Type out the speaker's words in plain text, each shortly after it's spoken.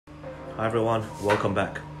Hi everyone, welcome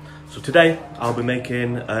back. So today I'll be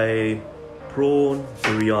making a prawn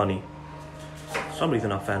biryani. For some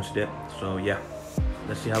reason I fancied it, so yeah,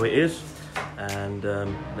 let's see how it is. And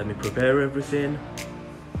let me prepare everything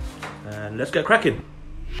and let's get cracking.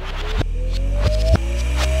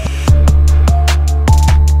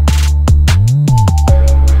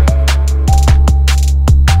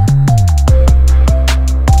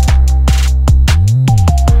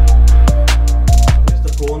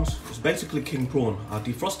 Basically king prawn. I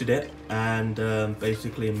defrosted it and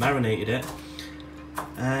basically marinated it,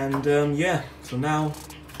 and yeah, so now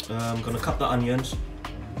I'm gonna cut the onions,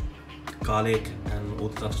 garlic and all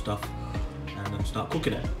this other stuff and start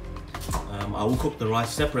cooking it. I will cook the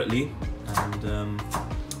rice separately, and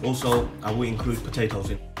also I will include potatoes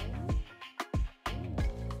in.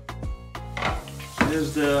 So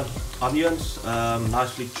there's the onions,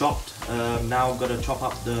 nicely chopped. Now I'm gonna chop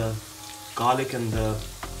up the garlic and the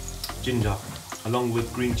ginger along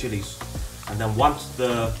with green chilies, and then once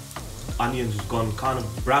the onions has gone kind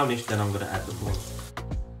of brownish, then I'm going to add the prawns.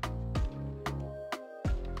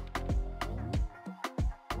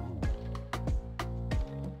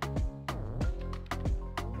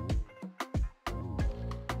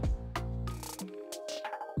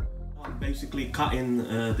 I'm basically cutting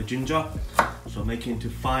the ginger, so making into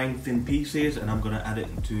fine thin pieces, and I'm going to add it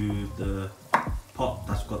into the pot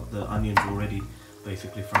that's got the onions already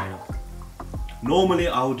basically frying up. Normally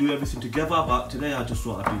I will do everything together, but today I just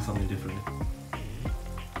thought I'd do something differently.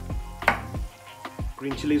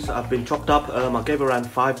 Green chilies have been chopped up. I gave around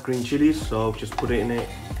 5 green chilies, so just put it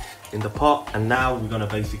in the pot, and now we're gonna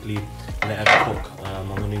basically let it cook. I'm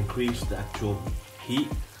gonna increase the actual heat,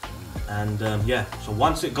 and yeah, so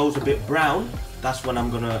once it goes a bit brown, that's when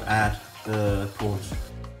I'm gonna add the prawns.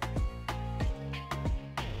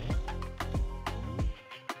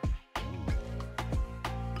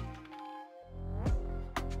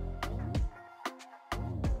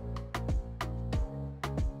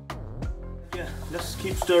 Yeah, let's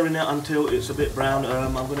keep stirring it until it's a bit brown.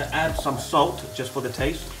 I'm going to add some salt just for the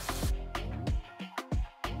taste.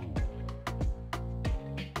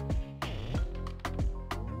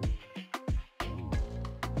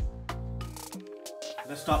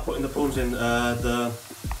 Let's start putting the prawns in. The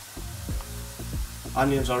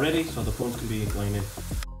onions are ready, so the prawns can be going in.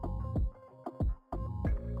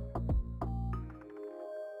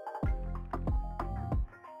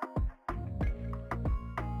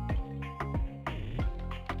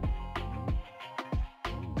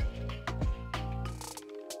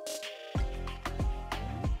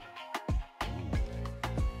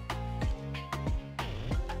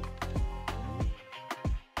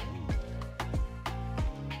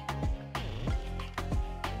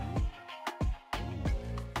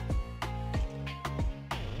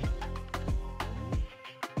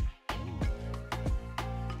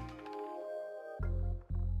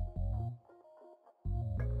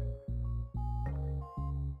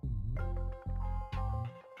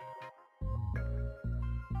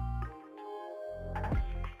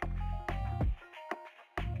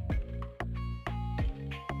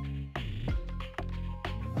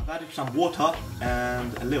 I've added some water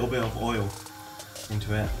and a little bit of oil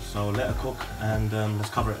into it, so let it cook, and let's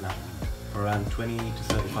cover it now for around 20 to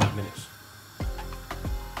 35 minutes.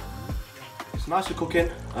 It's nicely cooking.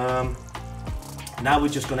 Now we're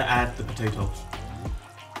just going to add the potatoes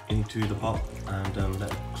into the pot and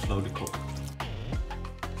let it slowly cook.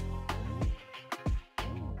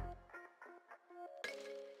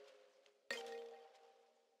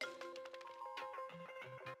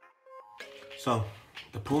 So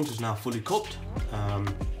the prawns is now fully cooked. I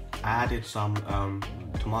added some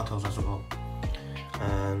tomatoes as well,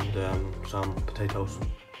 and some potatoes,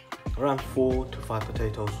 around 4 to 5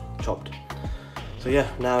 potatoes chopped. So yeah,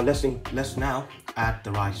 now let's now add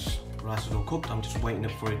the rice. The rice is all cooked. I'm just waiting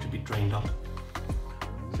for it to be drained up.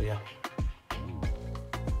 So yeah.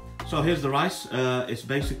 So here's the rice. It's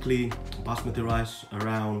basically basmati rice,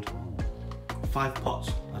 around 5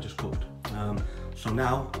 pots I just cooked. So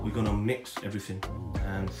now we're gonna mix everything,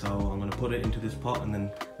 and so I'm gonna put it into this pot and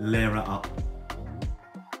then layer it up.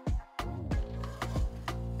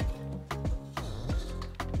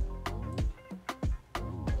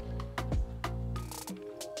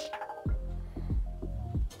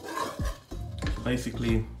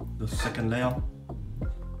 Basically the second layer.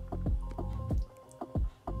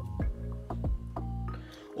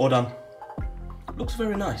 All done. Looks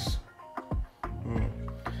very nice.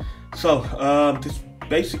 So this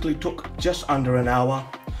basically took just under an hour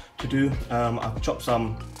to do. I've chopped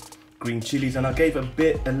some green chilies and I gave a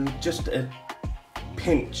bit, and just a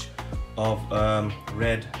pinch of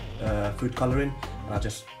red food colouring, and I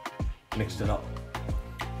just mixed it up.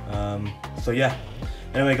 So yeah,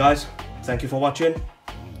 anyway guys, thank you for watching,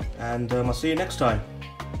 and I'll see you next time.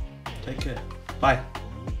 Take care, bye.